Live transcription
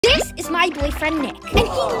my boyfriend Nick, and he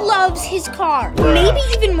loves his car. Maybe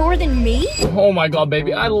even more than me. Oh my god,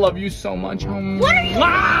 baby, I love you so much. What are you?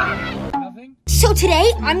 Nothing? So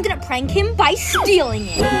today, I'm gonna prank him by stealing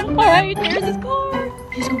it. Alright, here's his car.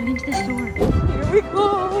 He's going into the store. Here we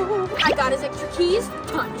go. I got his extra keys.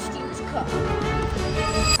 Time to steal his car.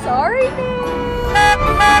 Sorry, Nick.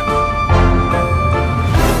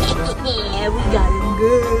 Yeah, we got him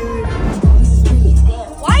good.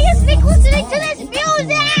 Why is Nick listening to this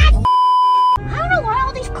music? I don't know why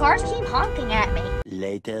all these cars keep honking at me.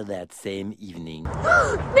 Later that same evening.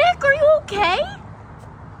 Nick, are you okay?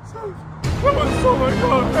 Oh my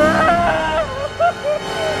god.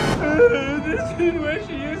 This is where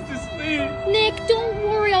she used to sleep. Nick, don't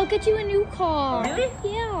worry. I'll get you a new car. Really?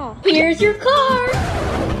 Yeah. Here's your car.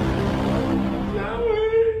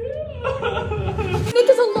 Nick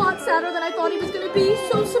is a lot sadder than I thought he was going to be,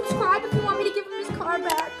 so subscribe if you want me to give him his car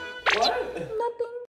back. What?